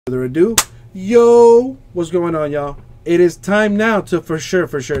Further ado, yo, what's going on, y'all? It is time now to for sure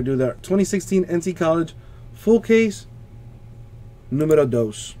do the 2016 NC College full case numero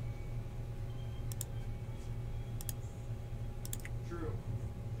dos.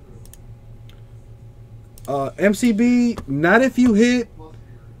 MCB, not if you hit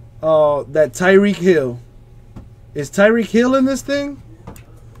that Tyreek Hill. Is Tyreek Hill in this thing?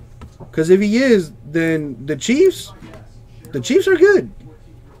 Because if he is, then the Chiefs are good.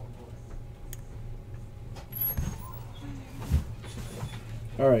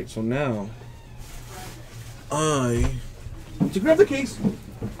 All right, so now I need to grab the case.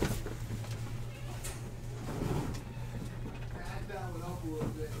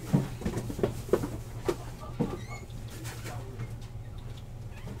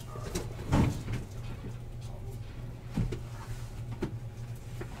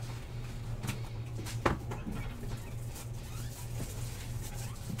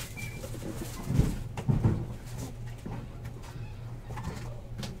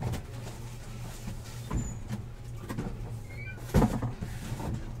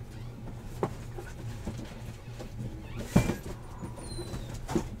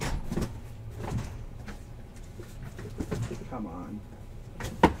 Come on.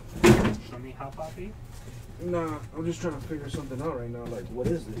 Show me how, Poppy? Nah, I'm just trying to figure something out right now. Like, what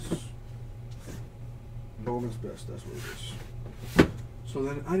is this? Bowman's Best, that's what it is. So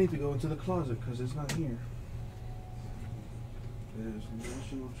then I need to go into the closet because it's not here. There's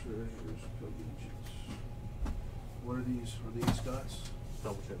National Treasures Collegiate. What are these? Are these Scott's?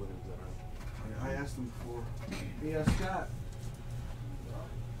 Double check with him. I asked him before. Yeah, Scott.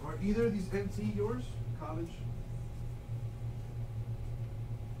 Are either of these NT yours? College?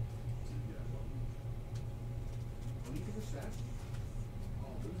 Don't you think it's sassy? Oh,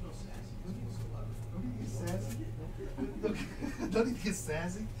 there's no sassy. Don't you think it's sassy? Don't you think it's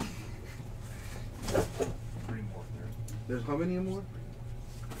sassy? 3 more there. There's how many more?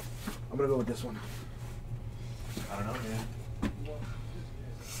 I'm gonna go with this one. I don't know, man.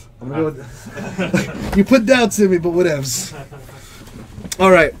 I'm gonna go with you put doubts in me, but whatevs.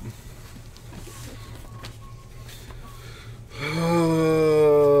 All right.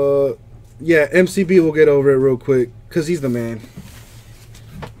 Yeah, MCB will get over it real quick because he's the man.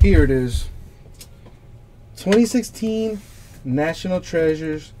 Here it is. 2016 National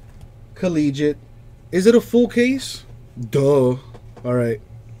Treasures Collegiate. Is it a full case? Duh. All right.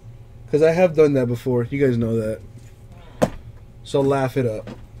 Because I have done that before. You guys know that. So laugh it up.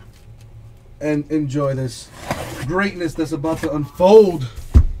 And enjoy this greatness that's about to unfold.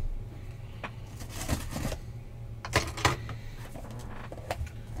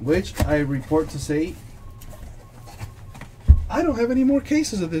 Which I report to say, I don't have any more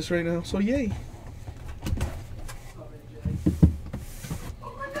cases of this right now, so yay.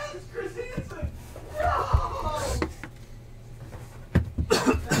 Oh my God, it's Chris Hansen!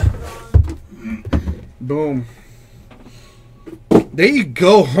 Boom. There you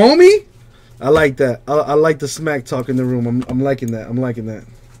go, homie. I like that. I like the smack talk in the room. I'm liking that. I'm liking that.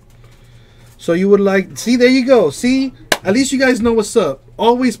 So you would like, see, there you go. See, at least you guys know what's up.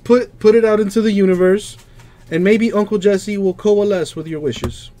 Always put it out into the universe, and maybe Uncle Jesse will coalesce with your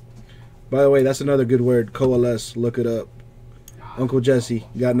wishes. By the way, that's another good word, coalesce. Look it up. Uncle Jesse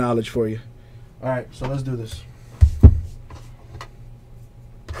got knowledge for you. All right, so let's do this.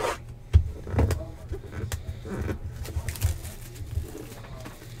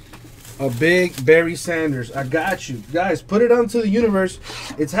 A big Barry Sanders. I got you. Guys, put it out into the universe.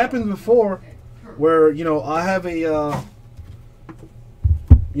 It's happened before where, you know, I have a,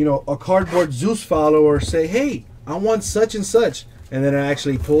 a cardboard Zeus follower say, hey, I want such and such. And then I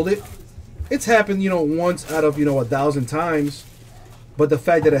actually pulled it. It's happened, once out of, 1,000 times. But the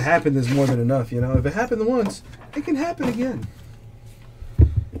fact that it happened is more than enough, If it happened once, it can happen again.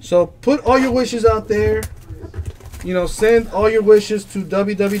 So put all your wishes out there. Send all your wishes to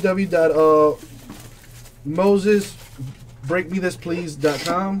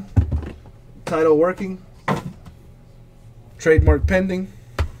www.mosesbreakmethisplease.com. Title working. Trademark pending.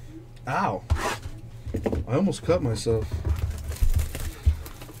 Ow. I almost cut myself.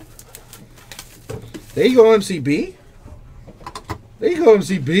 There you go, MCB. There you go,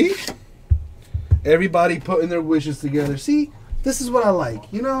 MCB. Everybody putting their wishes together. See, this is what I like,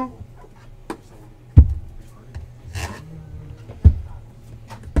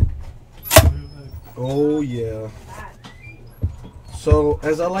 Oh, yeah. So,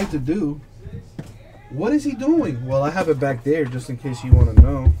 as I like to do, what is he doing? Well, I have it back there just in case you want to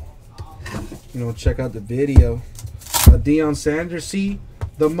know. Check out the video. Deion Sanders. See,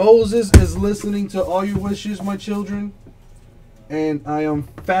 the Moses is listening to all your wishes, my children. and I am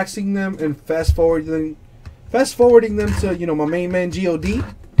faxing them and fast forwarding them to, you know, my main man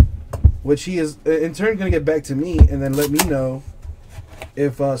God, which he is in turn gonna get back to me and then let me know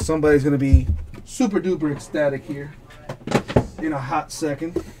if somebody's gonna be super duper ecstatic here in a hot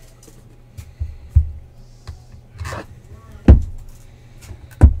second.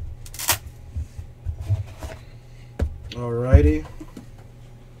 Alrighty.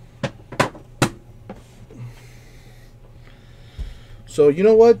 So you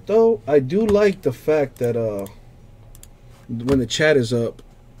know what though? I do like the fact that when the chat is up,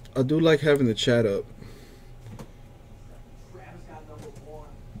 I do like having the chat up.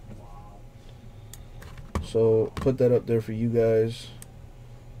 So put that up there for you guys,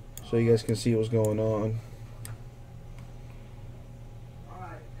 so you guys can see what's going on.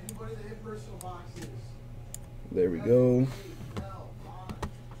 There we go.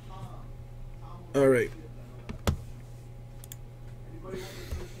 All right.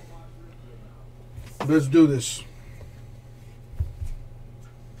 Let's do this.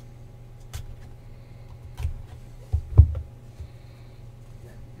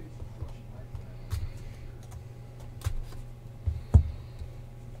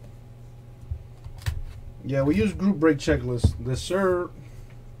 Yeah, we use group break checklist. Yes, sir.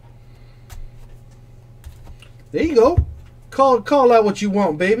 There you go. Call out what you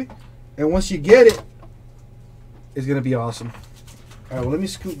want, baby. And once you get it, it's gonna be awesome. All right, well, let me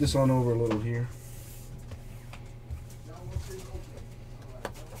scoot this on over a little here.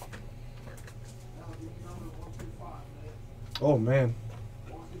 Oh man.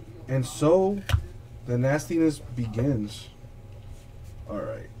 And so the nastiness begins. All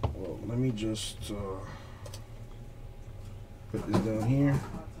right. Well, let me just put this down here.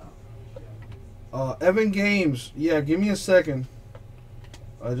 Evan Games, yeah, give me a second.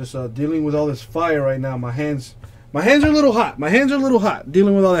 I just dealing with all this fire right now. My hands are a little hot. My hands are a little hot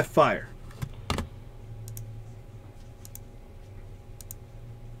dealing with all that fire.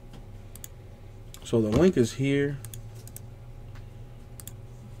 So the link is here.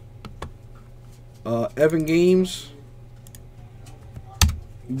 Evan Games.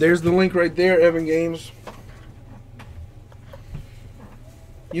 There's the link right there, Evan Games.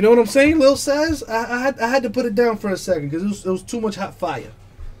 You know what I'm saying, Lil says? I had to put it down for a second because it was too much hot fire.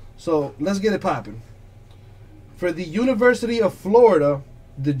 So let's get it popping. For the University of Florida,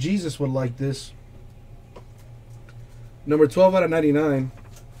 the Jesus would like this. Number 12 out of 99,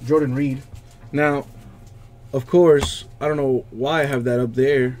 Jordan Reed. Now, of course, I don't know why I have that up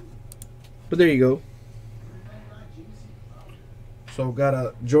there, but there you go. So got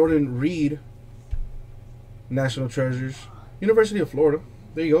a Jordan Reed, National Treasures, University of Florida.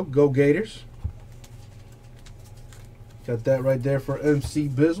 There you go. Go Gators. Got that right there for MC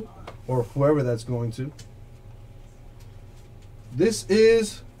Bizzle, or whoever that's going to. This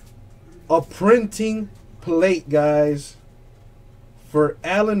is a printing plate, guys, for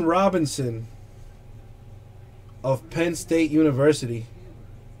Allen Robinson of Penn State University.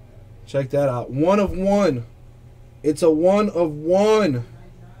 Check that out. 1 of 1. It's a 1 of 1.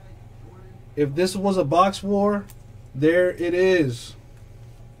 If this was a box war, there it is.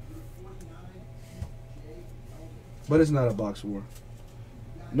 But it's not a box war.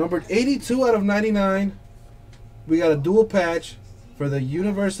 Numbered 82 out of 99. We got a dual patch for the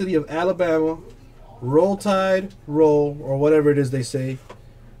University of Alabama. Roll Tide, roll, or whatever it is they say.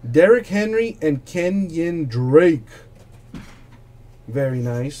 Derrick Henry and Kenyon Drake. Very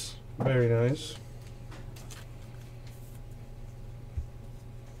nice. Very nice.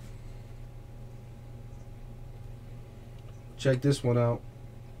 Check this one out.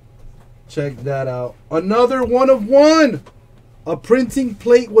 Check that out. Another 1 of 1. A printing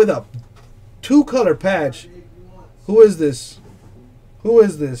plate with a 2-color patch. Who is this? Who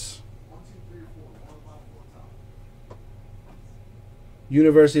is this?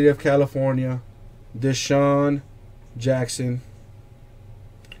 University of California. Deshaun Jackson.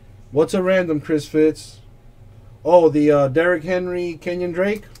 What's a random, Chris Fitz? Oh, the Derrick Henry, Kenyon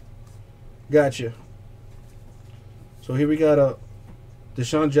Drake? Gotcha. So here we got a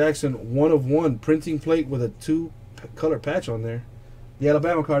Deshaun Jackson 1 of 1 printing plate with a 2-color patch on there. The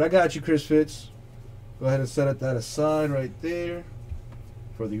Alabama card. I got you, Chris Fitz. Go ahead and set that aside right there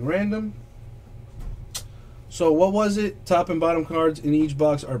for the random. So what was it? Top and bottom cards in each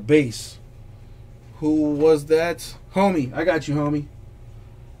box are base. Who was that? Homie. I got you, homie.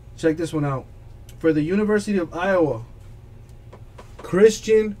 Check this one out. For the University of Iowa,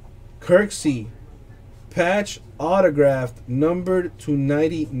 Christian Kirksey. Patch autographed, numbered to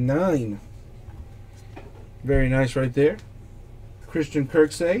 99. Very nice right there. Christian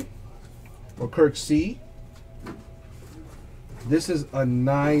Kirksey, or Kirksey. This is a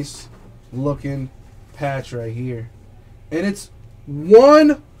nice looking patch right here. And it's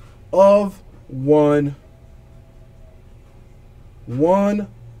 1 of 1. 1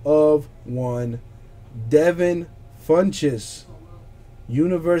 of 1. Devin Funchess.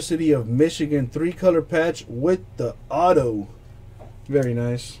 University of Michigan 3-color patch with the auto. Very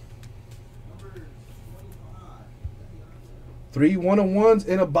nice. 3 1-of-1s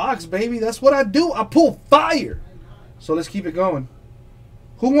in a box, baby. That's what I do. I pull fire. So let's keep it going.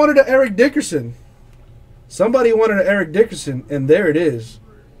 Who wanted an Eric Dickerson? Somebody wanted an Eric Dickerson, and there it is.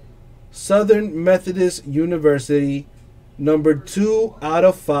 Southern Methodist University, number 2 out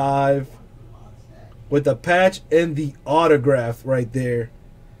of 5, with the patch and the autograph right there.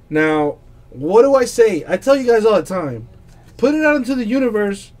 Now, what do I say? I tell you guys all the time, put it out into the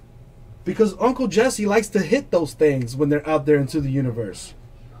universe, because Uncle Jesse likes to hit those things when they're out there into the universe.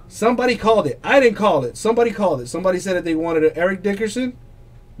 Somebody called it. I didn't call it. Somebody called it. Somebody said that they wanted an Eric Dickerson.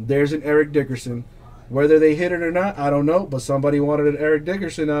 There's an Eric Dickerson. Whether they hit it or not, I don't know. But somebody wanted an Eric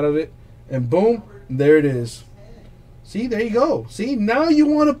Dickerson out of it. And boom, there it is. See, there you go. See, now you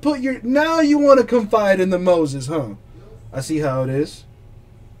want to put your... Now you want to confide in the Moses, huh? I see how it is.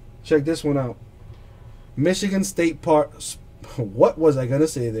 Check this one out. Michigan State Park... What was I going to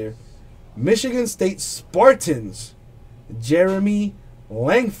say there? Michigan State Spartans. Jeremy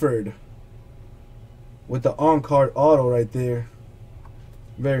Langford. With the on-card auto right there.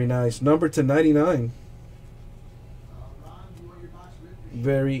 Very nice. Number to 99.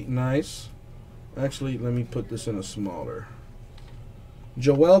 Very nice. Actually, let me put this in a smaller.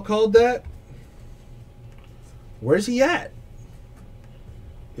 Joel called that. Where's he at?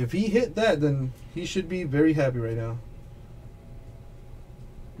 If he hit that, then he should be very happy right now.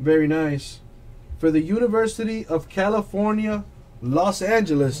 Very nice. For the University of California, Los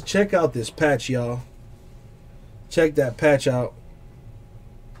Angeles, check out this patch, y'all. Check that patch out.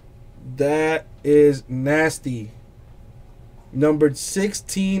 That is nasty. Numbered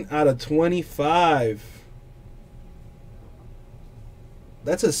 16 out of 25.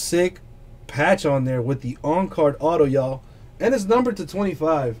 That's a sick patch on there with the on-card auto, y'all. And it's numbered to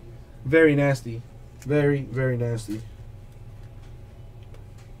 25. Very nasty. Very, very nasty.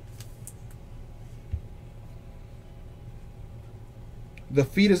 The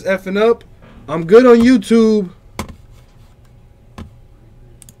feed is effing up. I'm good on YouTube.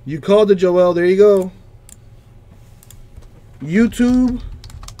 You called it, Joel. There you go. YouTube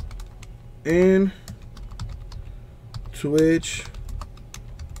and Twitch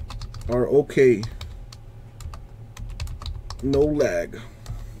are okay. No lag.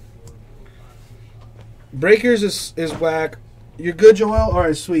 Breakers is whack. You're good, Joel?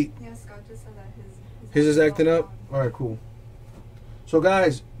 Alright, sweet. Yeah, Scott just said that His is acting up? Alright, cool. So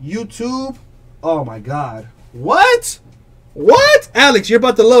guys, YouTube, oh my god. What? What? Alex, you're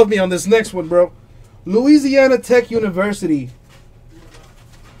about to love me on this next one, bro. Louisiana Tech University.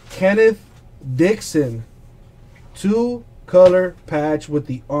 Kenneth Dixon. 2-color patch with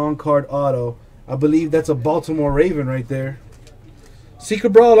the on-card auto. I believe that's a Baltimore Raven right there.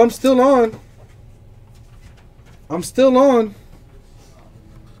 Secret Brawl, I'm still on. I'm still on.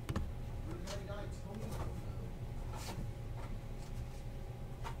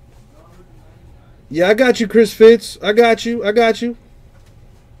 Yeah, I got you, Chris Fitz. I got you. I got you.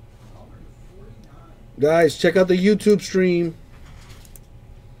 Guys, check out the YouTube stream.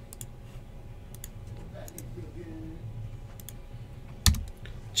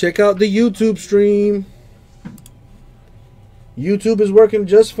 Check out the YouTube stream. YouTube is working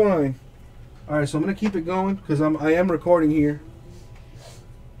just fine. Alright, so I'm going to keep it going because I am recording here.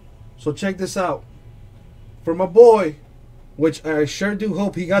 So check this out. For my boy, which I sure do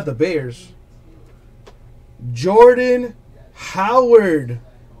hope he got the Bears. Jordan Howard,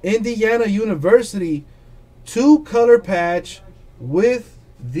 Indiana University, 2-color patch with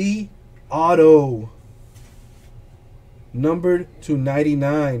the auto. Numbered to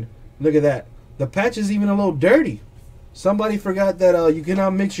 99. Look at that. The patch is even a little dirty. Somebody forgot that you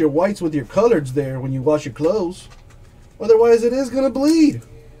cannot mix your whites with your coloreds there when you wash your clothes. Otherwise, it is going to bleed.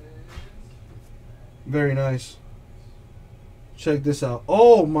 Very nice. Check this out.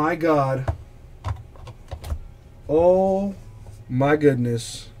 Oh, my God. Oh my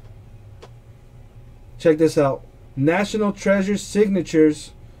goodness. Check this out. National Treasure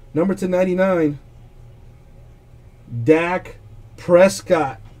Signatures, number to 99. Dak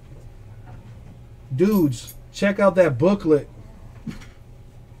Prescott. Dudes, check out that booklet.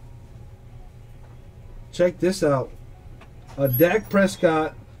 Check this out. A Dak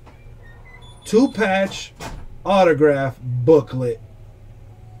Prescott 2-patch autograph booklet.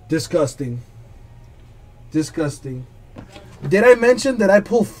 Disgusting. Disgusting. Did I mention that I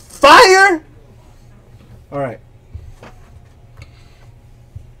pull fire? All right.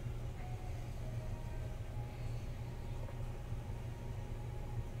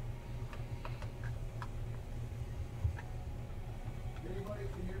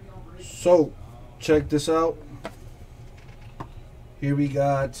 So, check this out. Here we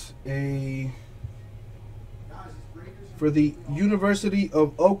got a, for the University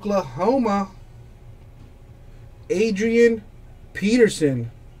of Oklahoma, Adrian Peterson,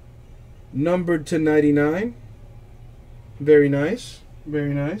 numbered to 99. Very nice.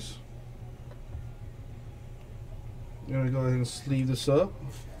 Very nice. I'm going to go ahead and sleeve this up.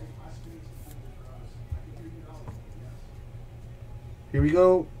 Here we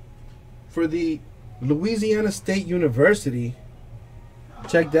go. For the Louisiana State University,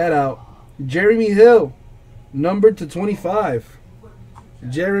 check that out. Jeremy Hill, numbered to 25.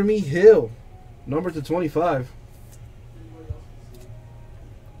 Jeremy Hill, numbered to 25.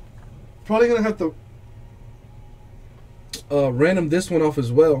 Probably going to have to random this one off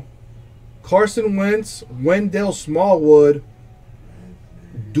as well. Carson Wentz, Wendell Smallwood,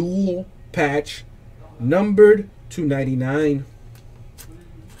 dual patch, numbered to 99.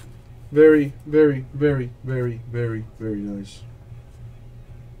 Very, very, very, very, very, very nice.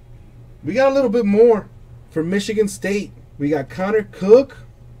 We got a little bit more for Michigan State. We got Connor Cook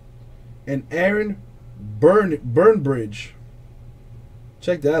and Aaron Burnbridge.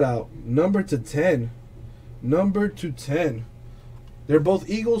 Check that out. Number to 10. Number to 10. They're both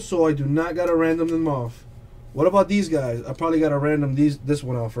Eagles, so I do not got to random them off. What about these guys? I probably got to random this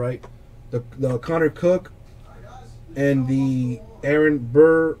one off, right? The Connor Cook and the Aaron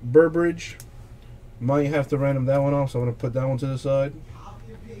Burbridge. Might have to random that one off, so I'm going to put that one to the side.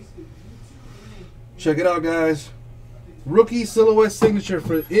 Check it out, guys. Rookie silhouette signature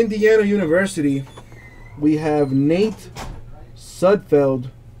for Indiana University. We have Nate Sudfeld.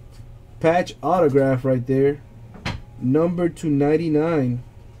 Patch autograph right there. Number 299.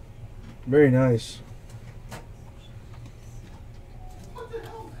 Very nice.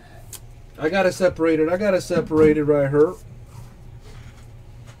 I got it separated. I got it separated right here.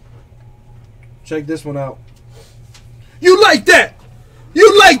 Check this one out. You like that?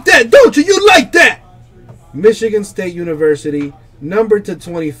 You like that, don't you? You like that? Michigan State University, number to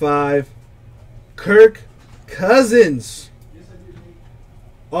 25. Kirk Cousins.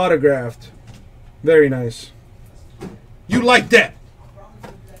 Autographed. Very nice. You like that?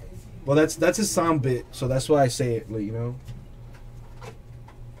 Well, that's his sound bit, so that's why I say it, you know.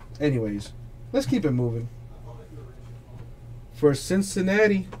 Anyways, let's keep it moving. For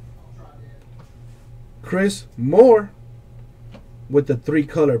Cincinnati, Chris Moore with the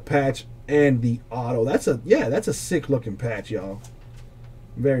 3-color patch and the auto. That's a sick looking patch, y'all.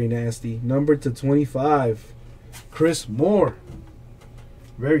 Very nasty. Number to 25. Chris Moore.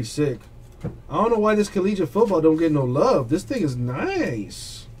 Very sick. I don't know why this collegiate football don't get no love. This thing is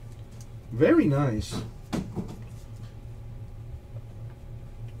nice. Very nice.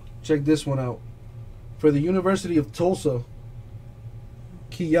 Check this one out. For the University of Tulsa,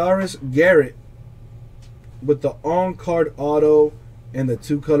 Kiaris Garrett with the on-card auto and the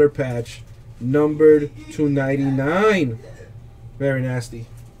 2-color patch, numbered to 99. Very nasty.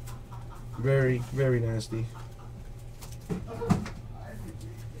 Very, very nasty.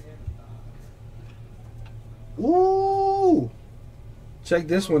 Ooh! Check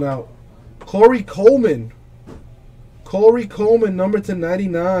this one out. Corey Coleman. Corey Coleman, number to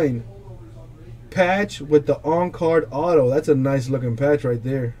 99. Patch with the on-card auto. That's a nice looking patch right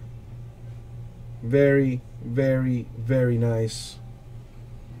there. Very, very, very nice.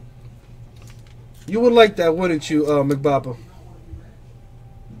 You would like that, wouldn't you, McBapa?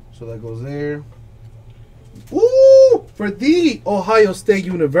 So that goes there. Ooh! For the Ohio State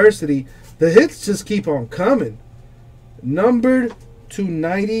University, the hits just keep on coming. Numbered to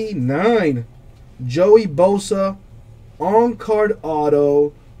 99. Joey Bosa, on-card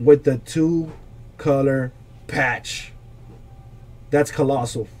auto with the 2-color patch. That's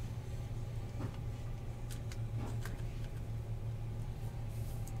colossal.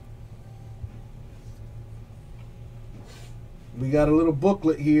 We got a little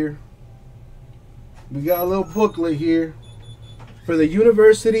booklet here. We got a little booklet here for the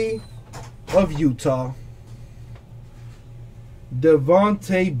University of Utah.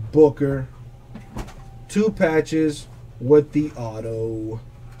 Devontae Booker. 2 patches with the auto.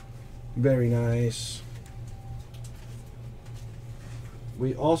 Very nice.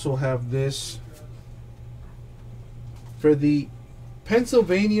 We also have this for the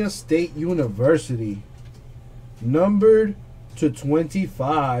Pennsylvania State University. Numbered to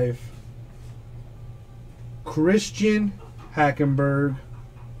 25. Christian Hackenberg.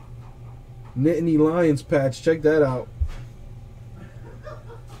 Nittany Lions patch. Check that out.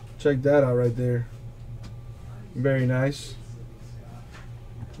 Check that out right there. Very nice.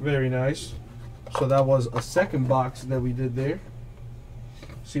 Very nice. So that was a second box that we did there.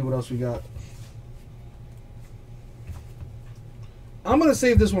 See what else we got. I'm going to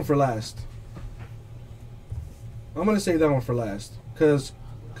save this one for last. I'm going to save that one for last. Because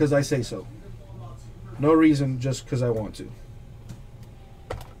I say so. No reason, just because I want to.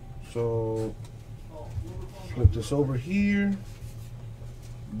 So, flip this over here.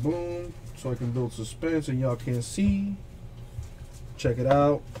 Boom. So I can build suspense and y'all can't see. Check it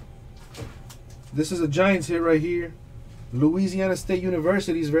out. This is a Giants hit right here. Louisiana State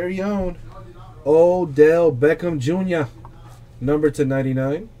University's very own Odell Beckham Jr. Number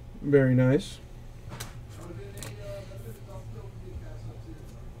 /99. Very nice.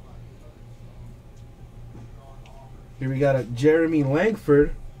 Here we got a Jeremy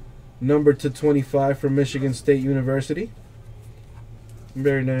Langford, number /25 from Michigan State University.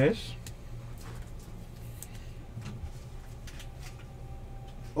 Very nice.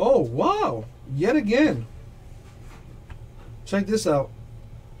 Oh, wow. Yet again. Check this out.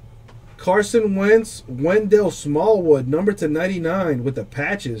 Carson Wentz, Wendell Smallwood, number /99 with the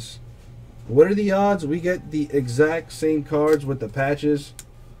patches. What are the odds we get the exact same cards with the patches,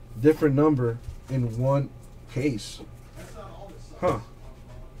 different number in one case? Huh.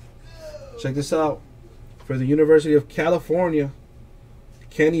 Check this out. For the University of California,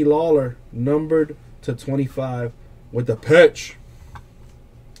 Kenny Lawler, numbered /25 with the patch.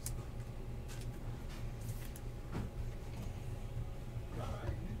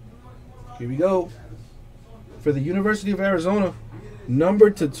 Here we go. For the University of Arizona,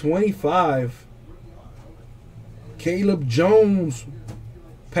 numbered /25, Caleb Jones,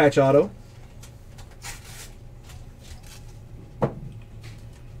 patch auto.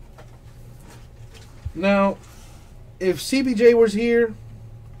 Now, if CBJ was here,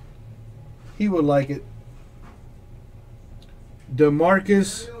 he would like it.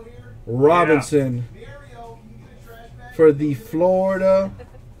 DeMarcus Robinson for the Florida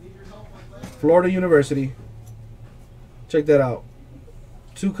University. Check that out.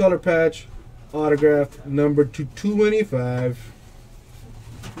 2-color patch, autographed, number /225.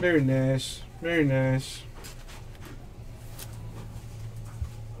 Very nice. Very nice.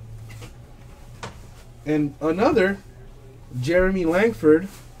 And another Jeremy Langford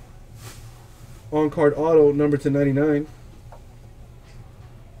on-card auto, number /99.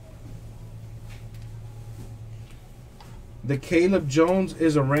 The Caleb Jones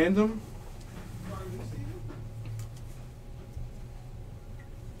is a random.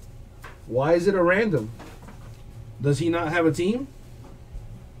 Why is it a random? Does he not have a team?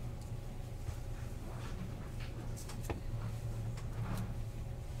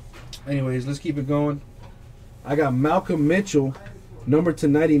 Anyways, let's keep it going. I got Malcolm Mitchell, number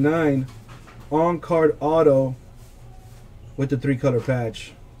 /99, on-card auto with the 3-color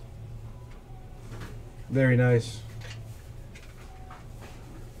patch. Very nice.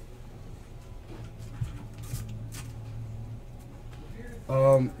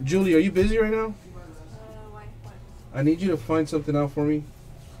 Julie, are you busy right now? Why? What? I need you to find something out for me.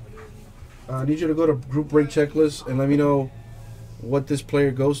 I need you to go to group break checklist and let me know what this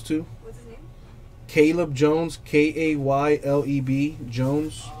player goes to. What's his name? Caleb Jones, Kayleb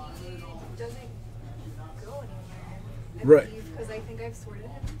Jones. He doesn't go anywhere. Right. Because I think I've sorted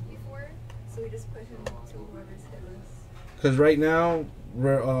him before, so we just put him to whoever's hit list. Because right now,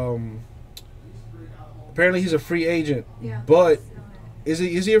 we're, apparently he's a free agent. Yeah. But He's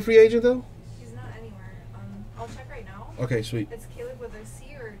not. is he a free agent though? He's not anywhere. I'll check right now. Okay, sweet. It's Caleb with a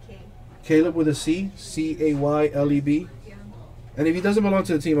C or a K? Caleb with a C, Cayleb. Yeah. And if he doesn't belong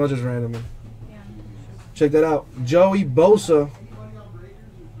to the team, I'll just random him. Yeah. Check that out. Joey Bosa,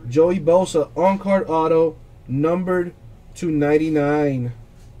 on-card auto, numbered /99.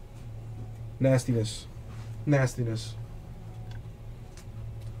 Nastiness. Nastiness.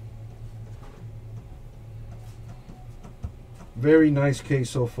 Very nice case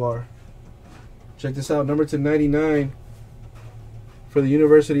so far. Check this out. Number /99 for the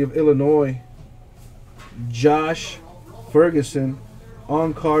University of Illinois, Josh Ferguson,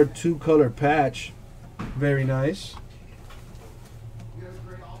 on-card 2-color patch. Very nice.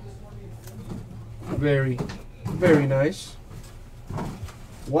 Very, very nice.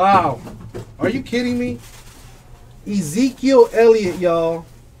 Wow. Are you kidding me? Ezekiel Elliott, y'all.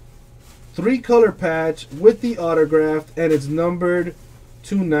 3-color patch with the autograph, and it's numbered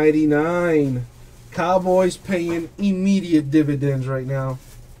 /99. Cowboys paying immediate dividends right now.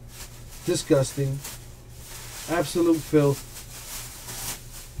 Disgusting. Absolute filth.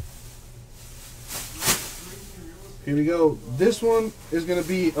 Here we go. This one is going to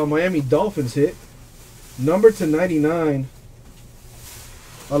be a Miami Dolphins hit. Number to 99.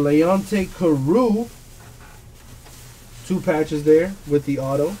 A Leonte Carew. 2 patches there with the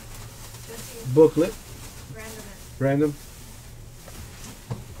auto. Booklet. Random.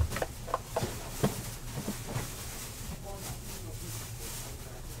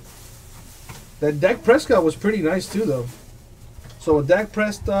 That Dak Prescott was pretty nice too, though. So a Dak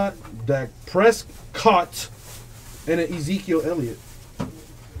Prescott, and an Ezekiel Elliott.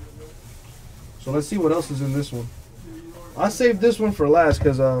 So let's see what else is in this one. I saved this one for last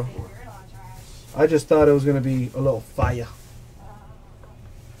because I just thought it was gonna be a little fire.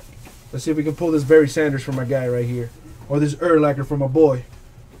 Let's see if we can pull this Barry Sanders for my guy right here, or this Urlacher for my boy,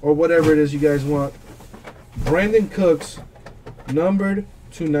 or whatever it is you guys want. Brandon Cooks, numbered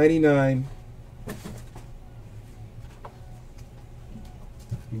to 99.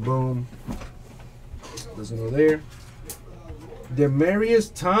 Boom. Doesn't go there.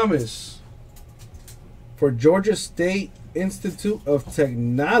 Demarius Thomas for Georgia State Institute of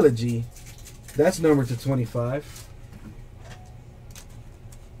Technology. That's numbered to 25.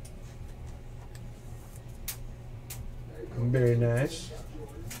 Very nice.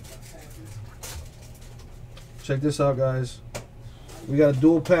 Check this out, guys. We got a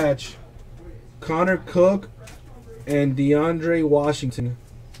dual patch. Connor Cook and DeAndre Washington.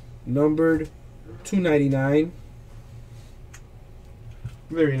 Numbered 299.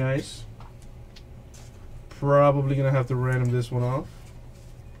 Very nice. Probably going to have to random this one off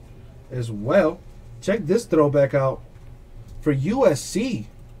as well. Check this throwback out for USC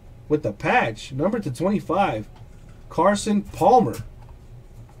with the patch. Numbered to 25. Carson Palmer.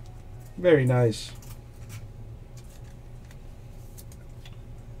 Very nice.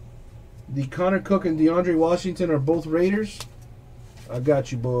 The Connor Cook and DeAndre Washington are both Raiders. I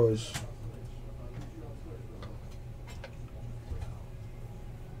got you, boys.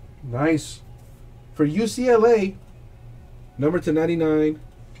 Nice. For UCLA, number to 99,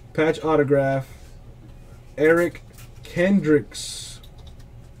 patch autograph, Eric Kendricks.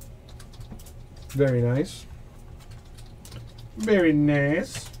 Very nice. Very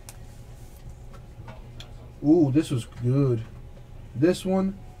nice. Ooh, this was good. This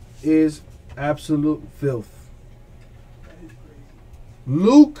one is absolute filth.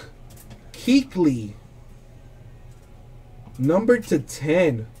 Luke Kuechly, numbered to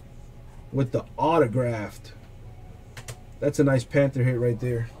 10 with the autographed. That's a nice Panther hit right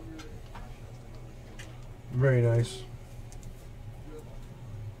there. Very nice.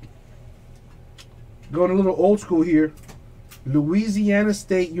 Going a little old school here. Louisiana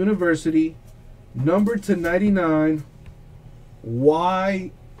State University, numbered to 99,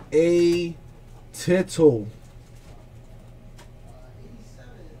 Y.A. Tittle.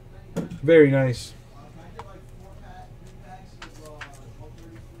 Very nice.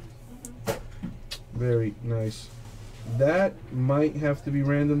 Very nice. That might have to be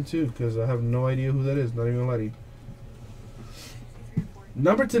random too, because I have no idea who that is. Not even gonna lie to you.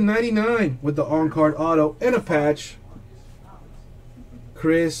 Number to 99 with the on-card auto and a patch.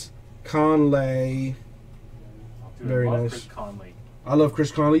 Chris Conley. Very nice. Chris Conley. I love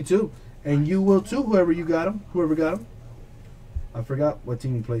Chris Conley too, and you will too. Whoever got him. I forgot what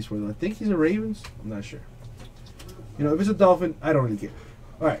team he plays for though. I think he's a Ravens. I'm not sure. You know, if it's a Dolphin, I don't really care.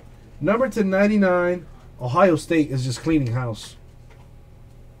 All right, number to 99. Ohio State is just cleaning house.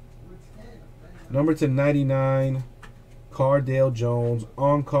 Number to 99. Cardale Jones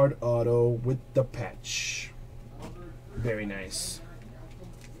on card auto with the patch. Very nice.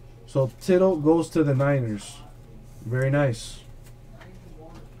 So Tittle goes to the Niners. Very nice.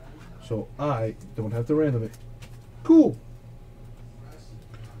 So I don't have to random it. Cool.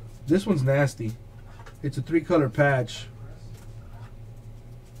 This one's nasty. It's a 3-color patch.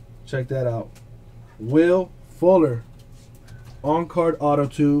 Check that out. Will Fuller. On card auto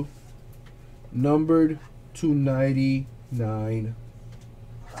 2. Numbered 299.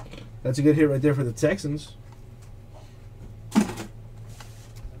 That's a good hit right there for the Texans.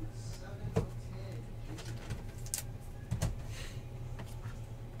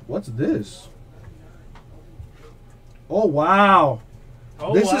 What's this? Oh, wow.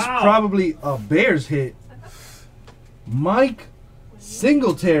 Oh, This wow. is probably a Bears hit. Mike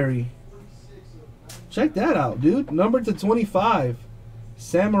Singletary. Check that out, dude. Number to 25.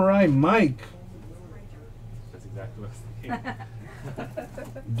 Samurai Mike. That's exactly what I was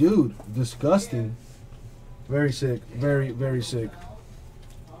thinking. Dude, disgusting. Very sick. Very, very sick.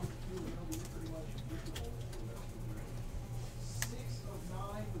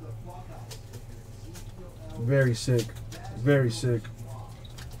 Very sick. Very sick.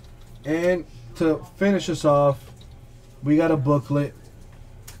 And to finish us off, we got a booklet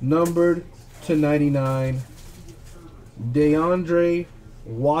numbered to 99. DeAndre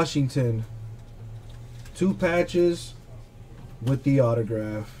Washington. 2 patches with the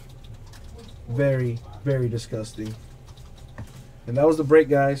autograph. Very, very disgusting. And that was the break,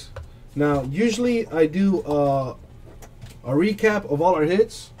 guys. Now, usually I do a recap of all our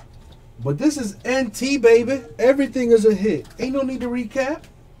hits. But this is NT, baby. Everything is a hit. Ain't no need to recap.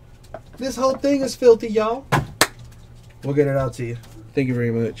 This whole thing is filthy, y'all. We'll get it out to you. Thank you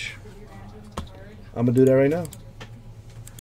very much. I'm going to do that right now.